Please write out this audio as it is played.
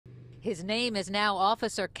His name is now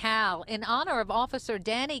Officer Cal, in honor of Officer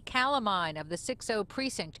Danny Calamine of the 60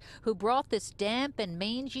 Precinct, who brought this damp and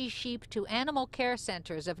mangy sheep to animal care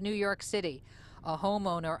centers of New York City. A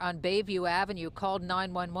homeowner on Bayview Avenue called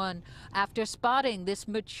 911 after spotting this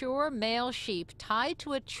mature male sheep tied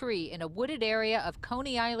to a tree in a wooded area of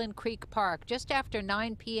Coney Island Creek Park just after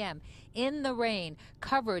 9 p.m. in the rain,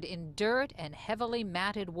 covered in dirt and heavily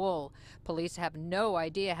matted wool. Police have no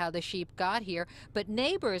idea how the sheep got here, but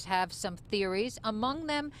neighbors have some theories, among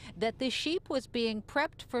them that the sheep was being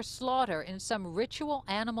prepped for slaughter in some ritual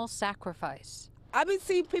animal sacrifice. I've been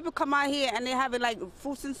seeing people come out here and they're having like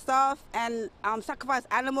fruits and stuff and sacrifice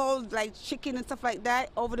animals like chicken and stuff like that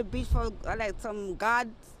over the beach for like some gods.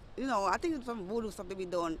 You know, I think it's some voodoo stuff they be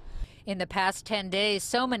doing. In the past 10 days,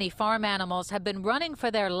 so many farm animals have been running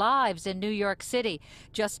for their lives in New York City.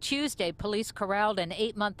 Just Tuesday, police corralled an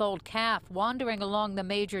 8-month-old calf wandering along the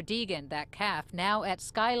Major Deegan, that calf now at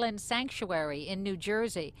Skyland Sanctuary in New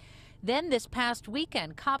Jersey. Then this past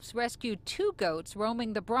weekend, cops rescued 2 goats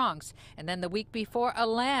roaming the Bronx. And then the week before, a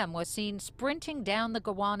lamb was seen sprinting down the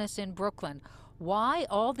Gowanus in Brooklyn. Why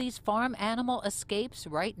all these farm animal escapes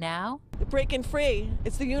right now? They're breaking free.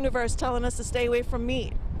 It's the universe telling us to stay away from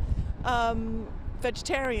meat.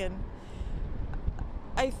 Vegetarian.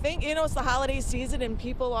 I think, it's the holiday season and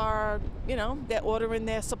people are, they're ordering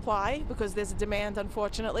their supply because there's a demand,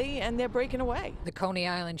 unfortunately, and they're breaking away. The Coney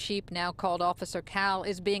Island sheep, now called Officer Cal,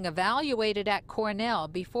 is being evaluated at Cornell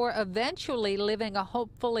before eventually living a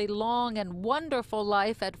hopefully long and wonderful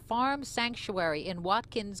life at Farm Sanctuary in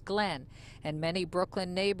Watkins Glen. And many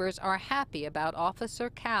Brooklyn neighbors are happy about Officer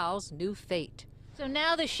Cal's new fate. So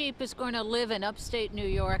now the sheep is going to live in upstate New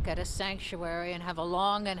York at a sanctuary and have a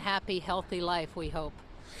long and happy, healthy life, we hope.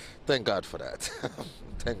 Thank God for that.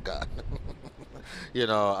 Thank God.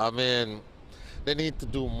 They need to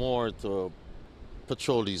do more to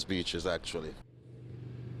patrol these beaches, actually.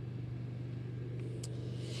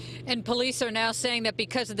 And police are now saying that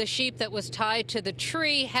because of the sheep that was tied to the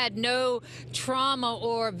tree had no trauma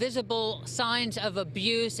or visible signs of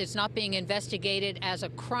abuse, it's not being investigated as a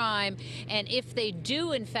crime. And if they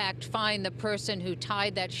do, in fact, find the person who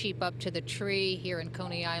tied that sheep up to the tree here in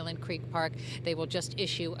Coney Island Creek Park, they will just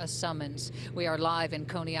issue a summons. We are live in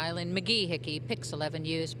Coney Island. McGee Hickey, Pix 11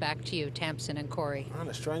 News. Back to you, Tamsin and Corey.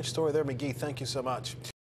 A strange story there, McGee. Thank you so much.